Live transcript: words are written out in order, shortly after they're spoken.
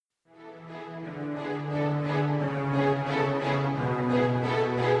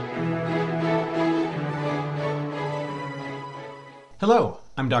Hello,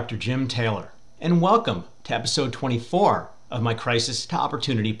 I'm Dr. Jim Taylor, and welcome to episode 24 of my Crisis to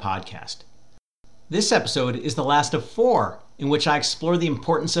Opportunity podcast. This episode is the last of 4 in which I explore the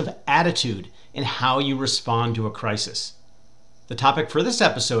importance of attitude and how you respond to a crisis. The topic for this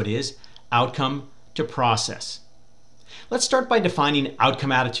episode is outcome to process. Let's start by defining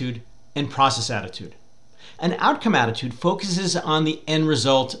outcome attitude and process attitude. An outcome attitude focuses on the end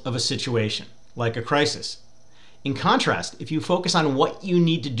result of a situation, like a crisis. In contrast, if you focus on what you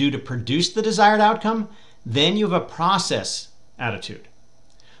need to do to produce the desired outcome, then you have a process attitude.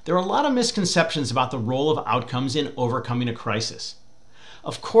 There are a lot of misconceptions about the role of outcomes in overcoming a crisis.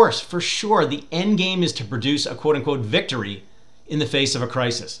 Of course, for sure, the end game is to produce a quote-unquote victory in the face of a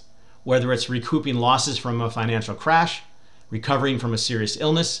crisis, whether it's recouping losses from a financial crash, recovering from a serious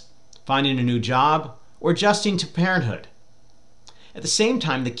illness, finding a new job, or adjusting to parenthood. At the same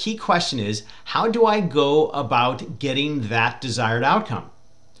time, the key question is, how do I go about getting that desired outcome?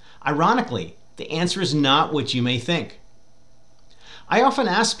 Ironically, the answer is not what you may think. I often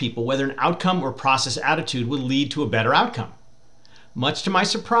ask people whether an outcome or process attitude would lead to a better outcome. Much to my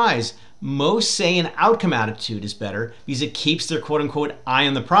surprise, most say an outcome attitude is better because it keeps their quote-unquote eye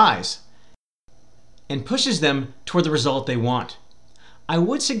on the prize and pushes them toward the result they want. I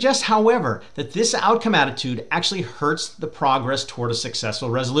would suggest, however, that this outcome attitude actually hurts the progress toward a successful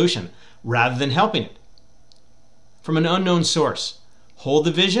resolution rather than helping it. From an unknown source, hold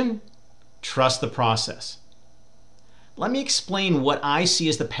the vision, trust the process. Let me explain what I see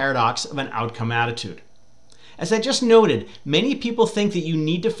as the paradox of an outcome attitude. As I just noted, many people think that you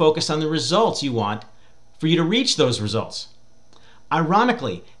need to focus on the results you want for you to reach those results.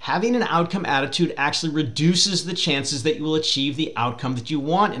 Ironically, having an outcome attitude actually reduces the chances that you will achieve the outcome that you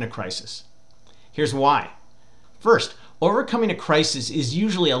want in a crisis. Here's why. First, overcoming a crisis is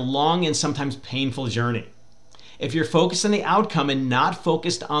usually a long and sometimes painful journey. If you're focused on the outcome and not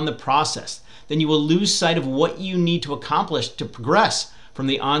focused on the process, then you will lose sight of what you need to accomplish to progress from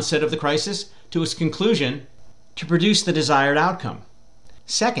the onset of the crisis to its conclusion to produce the desired outcome.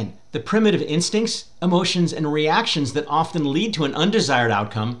 Second, the primitive instincts, emotions, and reactions that often lead to an undesired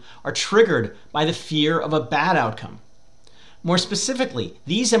outcome are triggered by the fear of a bad outcome. More specifically,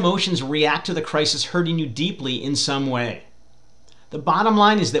 these emotions react to the crisis hurting you deeply in some way. The bottom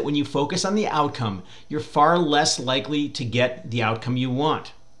line is that when you focus on the outcome, you're far less likely to get the outcome you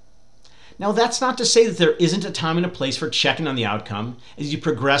want. Now, that's not to say that there isn't a time and a place for checking on the outcome as you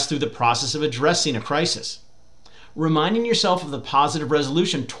progress through the process of addressing a crisis. Reminding yourself of the positive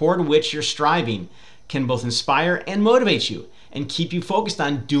resolution toward which you're striving can both inspire and motivate you and keep you focused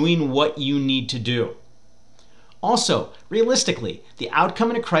on doing what you need to do. Also, realistically, the outcome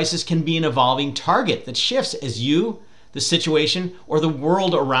in a crisis can be an evolving target that shifts as you, the situation, or the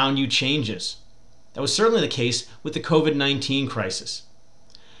world around you changes. That was certainly the case with the COVID-19 crisis.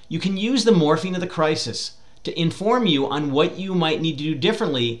 You can use the morphing of the crisis to inform you on what you might need to do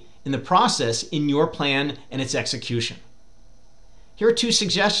differently in the process in your plan and its execution. Here are 2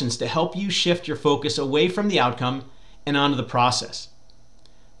 suggestions to help you shift your focus away from the outcome and onto the process.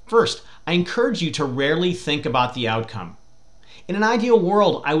 First, I encourage you to rarely think about the outcome. In an ideal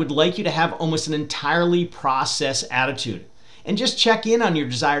world, I would like you to have almost an entirely process attitude and just check in on your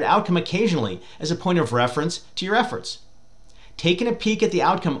desired outcome occasionally as a point of reference to your efforts. Taking a peek at the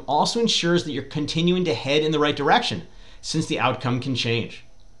outcome also ensures that you're continuing to head in the right direction, since the outcome can change.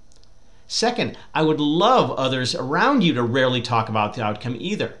 Second, I would love others around you to rarely talk about the outcome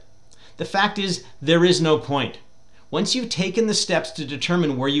either. The fact is, there is no point. Once you've taken the steps to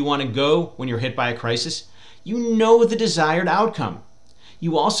determine where you want to go when you're hit by a crisis, you know the desired outcome.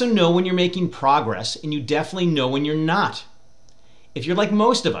 You also know when you're making progress, and you definitely know when you're not. If you're like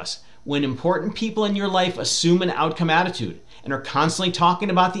most of us, when important people in your life assume an outcome attitude and are constantly talking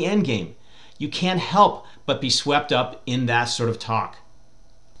about the end game, you can't help but be swept up in that sort of talk.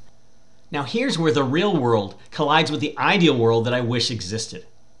 Now here's where the real world collides with the ideal world that I wish existed.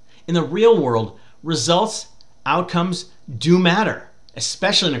 In the real world, results, outcomes do matter,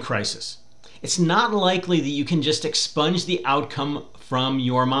 especially in a crisis. It's not likely that you can just expunge the outcome from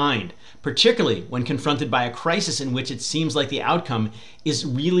your mind, particularly when confronted by a crisis in which it seems like the outcome is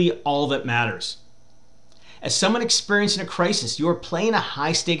really all that matters. As someone experiencing a crisis, you are playing a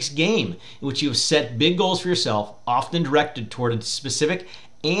high-stakes game in which you have set big goals for yourself, often directed toward a specific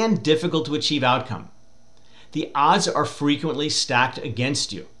and difficult to achieve outcome. The odds are frequently stacked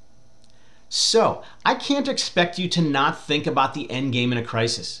against you. So, I can't expect you to not think about the end game in a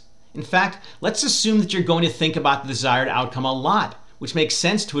crisis. In fact, let's assume that you're going to think about the desired outcome a lot, which makes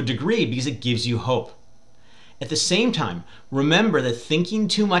sense to a degree because it gives you hope. At the same time, remember that thinking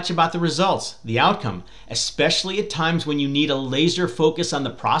too much about the results, the outcome, especially at times when you need a laser focus on the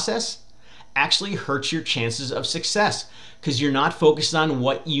process, actually hurts your chances of success because you're not focused on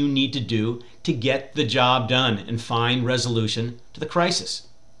what you need to do to get the job done and find resolution to the crisis.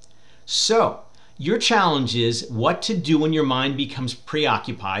 So, your challenge is what to do when your mind becomes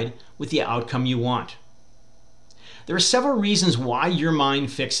preoccupied with the outcome you want. There are several reasons why your mind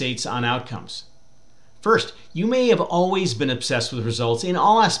fixates on outcomes. First, you may have always been obsessed with results in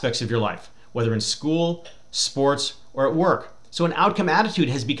all aspects of your life, whether in school, sports, or at work. So an outcome attitude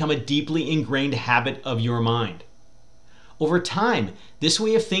has become a deeply ingrained habit of your mind. Over time, this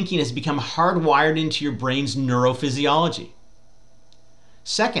way of thinking has become hardwired into your brain's neurophysiology.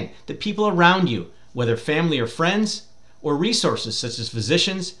 Second, the people around you, whether family or friends, or resources such as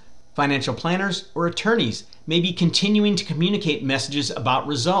physicians, financial planners, or attorneys, may be continuing to communicate messages about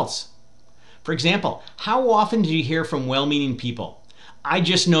results. For example, how often do you hear from well-meaning people, "I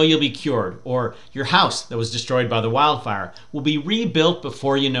just know you'll be cured," or "Your house that was destroyed by the wildfire will be rebuilt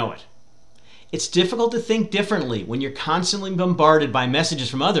before you know it"? It's difficult to think differently when you're constantly bombarded by messages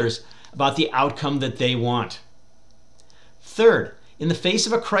from others about the outcome that they want. Third, in the face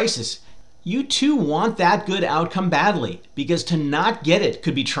of a crisis, you too want that good outcome badly because to not get it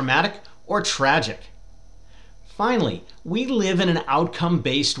could be traumatic or tragic. Finally, we live in an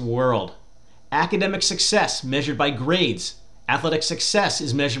outcome-based world. Academic success measured by grades, athletic success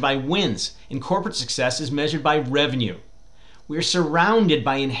is measured by wins, and corporate success is measured by revenue. We are surrounded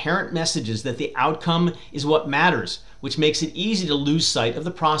by inherent messages that the outcome is what matters, which makes it easy to lose sight of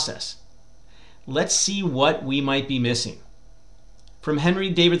the process. Let's see what we might be missing. From Henry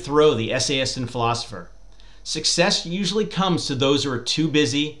David Thoreau, the essayist and philosopher, success usually comes to those who are too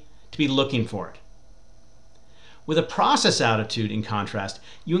busy to be looking for it. With a process attitude, in contrast,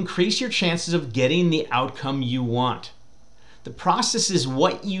 you increase your chances of getting the outcome you want. The process is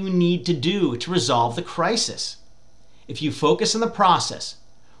what you need to do to resolve the crisis. If you focus on the process,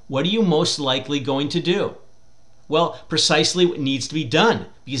 what are you most likely going to do? Well, precisely what needs to be done,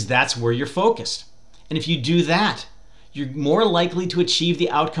 because that's where you're focused. And if you do that, you're more likely to achieve the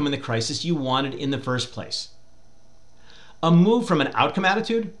outcome in the crisis you wanted in the first place. A move from an outcome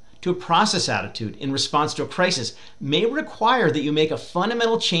attitude to a process attitude in response to a crisis may require that you make a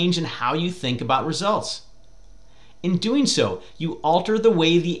fundamental change in how you think about results. In doing so, you alter the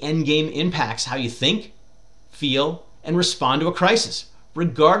way the endgame impacts how you think, feel, and respond to a crisis,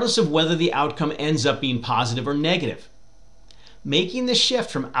 regardless of whether the outcome ends up being positive or negative. Making the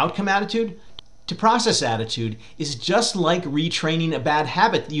shift from outcome attitude to process attitude is just like retraining a bad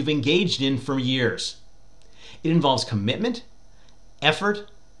habit that you've engaged in for years. It involves commitment, effort,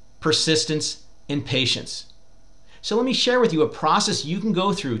 persistence, and patience. So let me share with you a process you can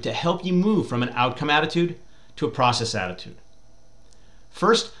go through to help you move from an outcome attitude to a process attitude.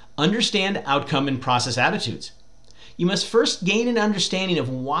 First, understand outcome and process attitudes. You must first gain an understanding of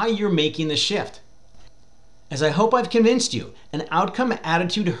why you're making the shift. As I hope I've convinced you, an outcome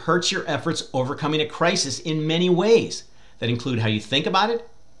attitude hurts your efforts overcoming a crisis in many ways that include how you think about it,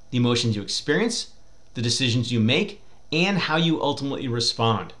 the emotions you experience, the decisions you make, and how you ultimately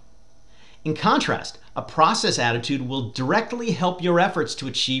respond. In contrast, a process attitude will directly help your efforts to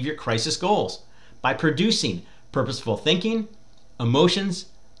achieve your crisis goals by producing purposeful thinking, emotions,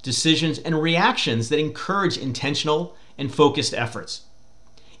 decisions, and reactions that encourage intentional and focused efforts.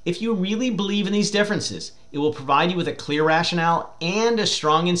 If you really believe in these differences, it will provide you with a clear rationale and a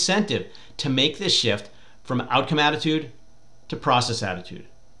strong incentive to make this shift from outcome attitude to process attitude.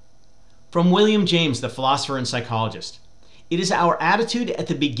 From William James, the philosopher and psychologist, it is our attitude at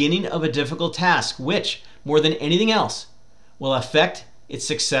the beginning of a difficult task which, more than anything else, will affect its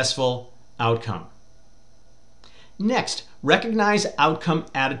successful outcome. Next, recognize outcome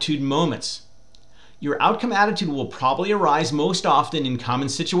attitude moments. Your outcome attitude will probably arise most often in common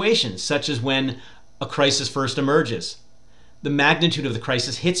situations, such as when a crisis first emerges, the magnitude of the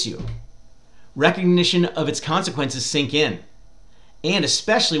crisis hits you, recognition of its consequences sink in, and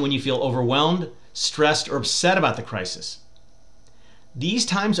especially when you feel overwhelmed, stressed, or upset about the crisis. These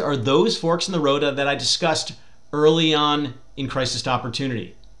times are those forks in the road that I discussed early on in Crisis to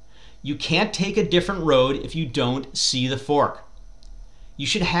Opportunity. You can't take a different road if you don't see the fork. You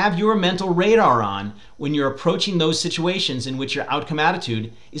should have your mental radar on when you're approaching those situations in which your outcome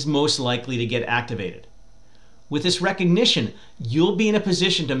attitude is most likely to get activated. With this recognition, you'll be in a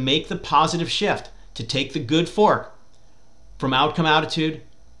position to make the positive shift to take the good fork from outcome attitude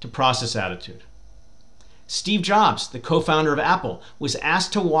to process attitude. Steve Jobs, the co-founder of Apple, was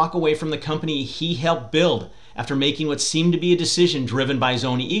asked to walk away from the company he helped build after making what seemed to be a decision driven by his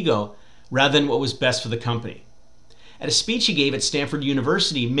own ego rather than what was best for the company. At a speech he gave at Stanford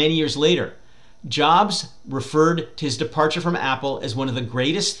University many years later, Jobs referred to his departure from Apple as one of the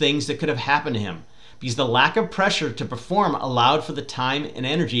greatest things that could have happened to him, because the lack of pressure to perform allowed for the time and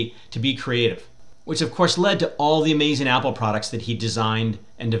energy to be creative, which of course led to all the amazing Apple products that he designed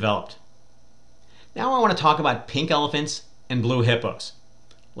and developed. Now I want to talk about pink elephants and blue hippos.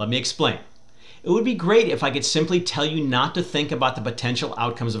 Let me explain. It would be great if I could simply tell you not to think about the potential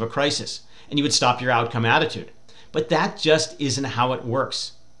outcomes of a crisis, and you would stop your outcome attitude. But that just isn't how it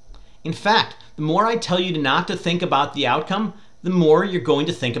works. In fact, the more I tell you not to think about the outcome, the more you're going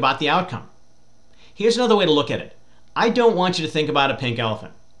to think about the outcome. Here's another way to look at it. I don't want you to think about a pink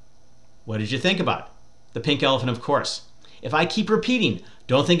elephant. What did you think about? The pink elephant, of course. If I keep repeating,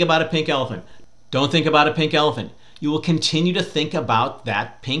 don't think about a pink elephant, don't think about a pink elephant, you will continue to think about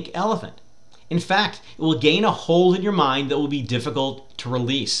that pink elephant. In fact, it will gain a hold in your mind that will be difficult to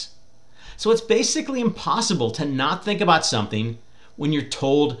release. So it's basically impossible to not think about something when you're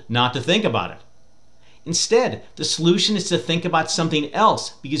told not to think about it. Instead, the solution is to think about something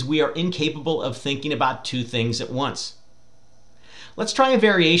else because we are incapable of thinking about two things at once. Let's try a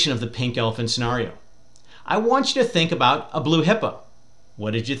variation of the pink elephant scenario. I want you to think about a blue hippo.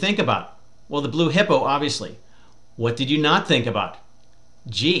 What did you think about? Well, the blue hippo, obviously. What did you not think about?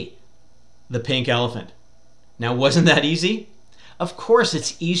 Gee, the pink elephant. Now, wasn't that easy? Of course,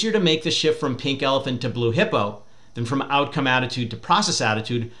 it's easier to make the shift from pink elephant to blue hippo than from outcome attitude to process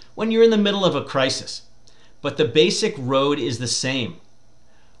attitude when you're in the middle of a crisis. But the basic road is the same.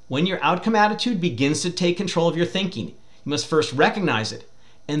 When your outcome attitude begins to take control of your thinking, you must first recognize it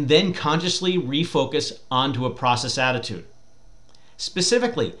and then consciously refocus onto a process attitude.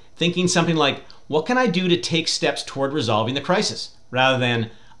 Specifically, thinking something like, what can I do to take steps toward resolving the crisis, rather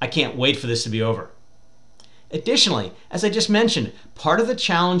than, I can't wait for this to be over. Additionally, as I just mentioned, part of the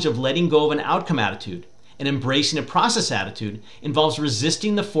challenge of letting go of an outcome attitude and embracing a process attitude involves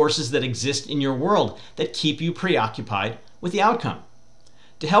resisting the forces that exist in your world that keep you preoccupied with the outcome.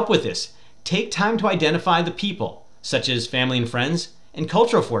 To help with this, take time to identify the people, such as family and friends, and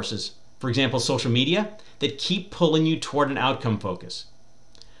cultural forces, for example, social media, that keep pulling you toward an outcome focus.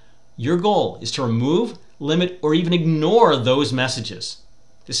 Your goal is to remove, limit, or even ignore those messages.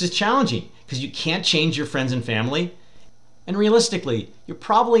 This is challenging because you can't change your friends and family, and realistically, you're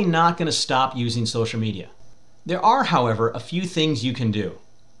probably not going to stop using social media. There are, however, a few things you can do.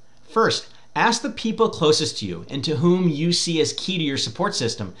 First, ask the people closest to you and to whom you see as key to your support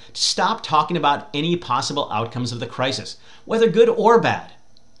system to stop talking about any possible outcomes of the crisis, whether good or bad.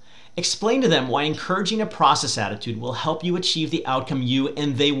 Explain to them why encouraging a process attitude will help you achieve the outcome you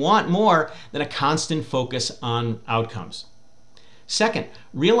and they want more than a constant focus on outcomes. Second,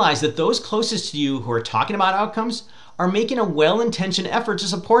 realize that those closest to you who are talking about outcomes are making a well-intentioned effort to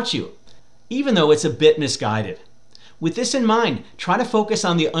support you, even though it's a bit misguided. With this in mind, try to focus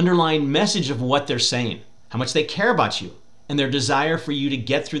on the underlying message of what they're saying, how much they care about you, and their desire for you to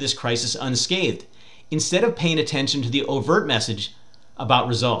get through this crisis unscathed, instead of paying attention to the overt message about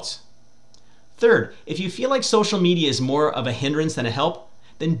results. Third, if you feel like social media is more of a hindrance than a help,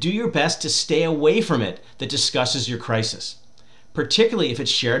 then do your best to stay away from it that discusses your crisis, particularly if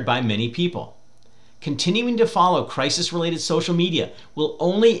it's shared by many people. Continuing to follow crisis-related social media will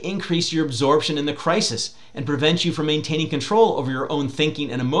only increase your absorption in the crisis and prevent you from maintaining control over your own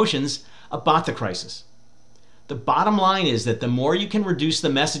thinking and emotions about the crisis. The bottom line is that the more you can reduce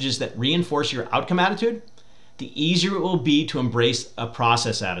the messages that reinforce your outcome attitude, the easier it will be to embrace a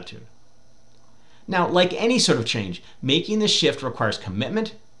process attitude. Now, like any sort of change, making the shift requires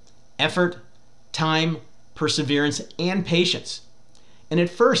commitment, effort, time, perseverance, and patience. And at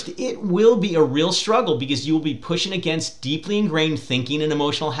first, it will be a real struggle because you will be pushing against deeply ingrained thinking and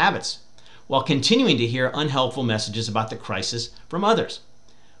emotional habits, while continuing to hear unhelpful messages about the crisis from others.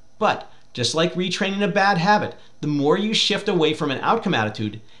 But just like retraining a bad habit, the more you shift away from an outcome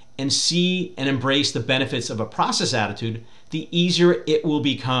attitude and see and embrace the benefits of a process attitude, the easier it will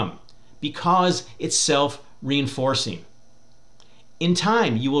become, because it's self-reinforcing. In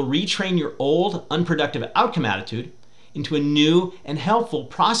time, you will retrain your old, unproductive outcome attitude into a new and helpful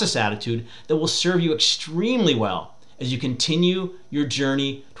process attitude that will serve you extremely well as you continue your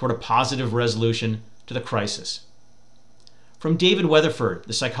journey toward a positive resolution to the crisis. From David Weatherford,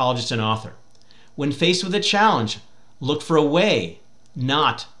 the psychologist and author, when faced with a challenge, look for a way,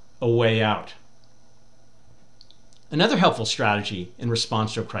 not a way out. Another helpful strategy in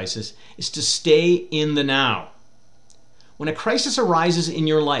response to a crisis is to stay in the now. When a crisis arises in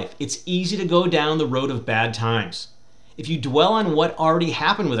your life, it's easy to go down the road of bad times. If you dwell on what already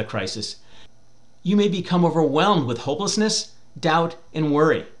happened with a crisis, you may become overwhelmed with hopelessness, doubt, and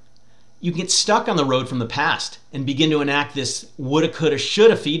worry. You can get stuck on the road from the past and begin to enact this woulda, coulda,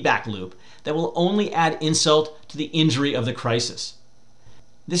 shoulda feedback loop that will only add insult to the injury of the crisis.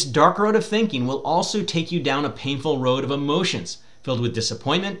 This dark road of thinking will also take you down a painful road of emotions filled with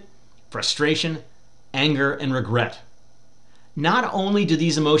disappointment, frustration, anger, and regret. Not only do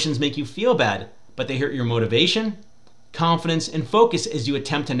these emotions make you feel bad, but they hurt your motivation, confidence, and focus as you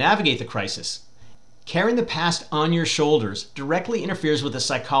attempt to navigate the crisis. Carrying the past on your shoulders directly interferes with the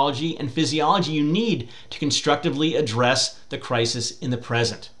psychology and physiology you need to constructively address the crisis in the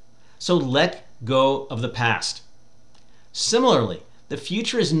present. So let go of the past. Similarly, the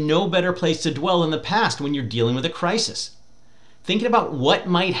future is no better place to dwell than the past when you're dealing with a crisis. Thinking about what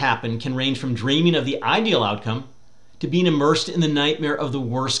might happen can range from dreaming of the ideal outcome to being immersed in the nightmare of the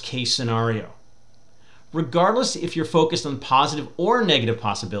worst case scenario. Regardless if you're focused on positive or negative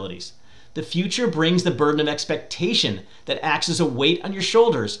possibilities, the future brings the burden of expectation that acts as a weight on your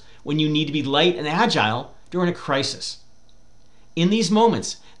shoulders when you need to be light and agile during a crisis. In these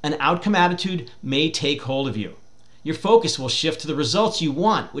moments, an outcome attitude may take hold of you. Your focus will shift to the results you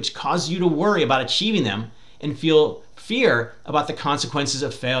want, which causes you to worry about achieving them and feel fear about the consequences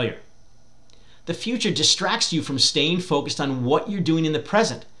of failure. The future distracts you from staying focused on what you're doing in the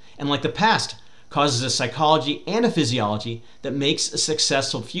present, and like the past, causes a psychology and a physiology that makes a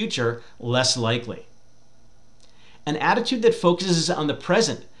successful future less likely. An attitude that focuses on the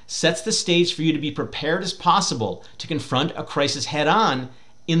present sets the stage for you to be prepared as possible to confront a crisis head-on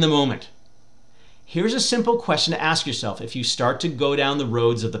in the moment. Here's a simple question to ask yourself if you start to go down the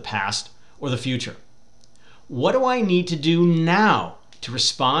roads of the past or the future. What do I need to do now to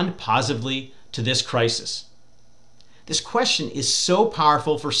respond positively to this crisis? This question is so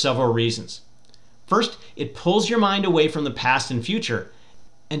powerful for several reasons. First, it pulls your mind away from the past and future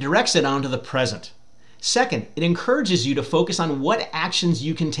and directs it onto the present. Second, it encourages you to focus on what actions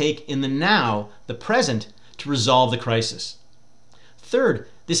you can take in the now, the present, to resolve the crisis. Third,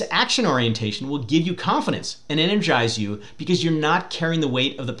 this action orientation will give you confidence and energize you because you're not carrying the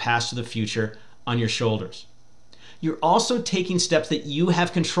weight of the past or the future on your shoulders. You're also taking steps that you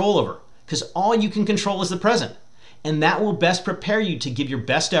have control over because all you can control is the present, and that will best prepare you to give your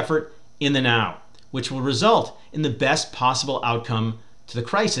best effort in the now, which will result in the best possible outcome to the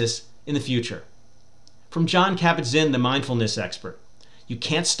crisis in the future. From Jon Kabat-Zinn, the mindfulness expert, you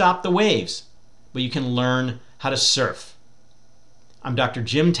can't stop the waves, but you can learn how to surf. I'm Dr.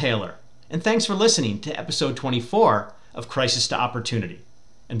 Jim Taylor, and thanks for listening to episode 24 of Crisis to Opportunity.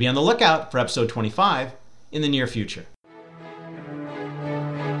 And be on the lookout for episode 25 in the near future.